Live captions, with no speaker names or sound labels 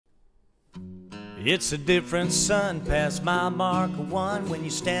It's a different sun past mile marker 1 when you're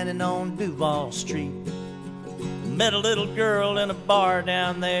standing on Duval Street. Met a little girl in a bar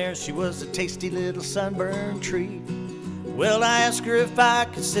down there. She was a tasty little sunburned treat. Well, I asked her if I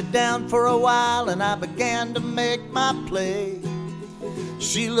could sit down for a while, and I began to make my play.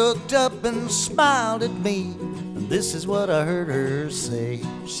 She looked up and smiled at me, and this is what I heard her say.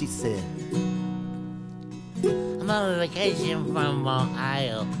 She said, I'm on vacation from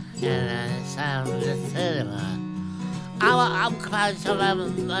Ohio, and it's time to the cinema. I'm quite sure I'm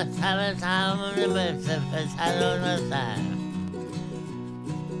having time on the bus, I don't know time.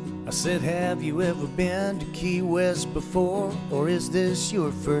 I said, have you ever been to Key West before, or is this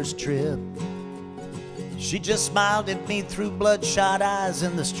your first trip? She just smiled at me through bloodshot eyes,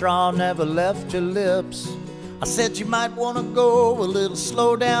 and the straw never left her lips. I said, you might want to go a little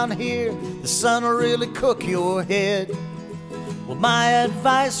slow down here. The sun will really cook your head. Well, my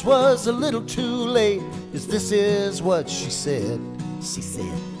advice was a little too late, 'cause this is what she said. She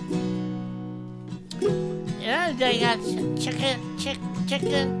said, yeah, they got chickens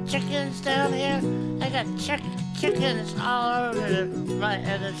down here. They got chickens all over the right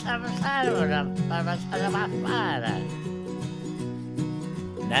and the other side of them.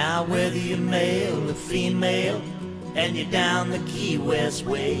 now whether you're male or female, and you're down the Key West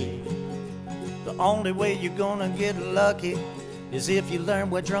way, the only way you're gonna get lucky is if you learn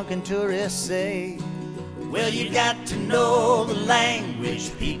what drunken tourists say. Well, you got to know the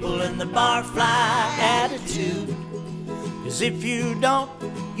language, people in the bar fly attitude. 'Cause if you don't,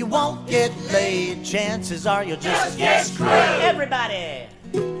 you won't get laid. Chances are you'll just get screwed. Everybody!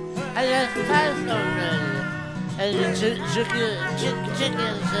 I just passed over and the chickens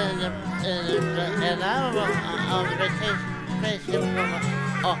and I'm on the vacation from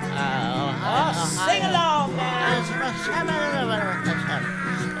Ohio. Sing along now!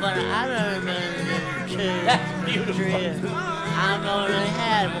 But I remember That's beautiful. I've only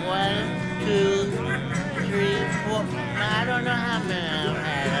had 1, 2,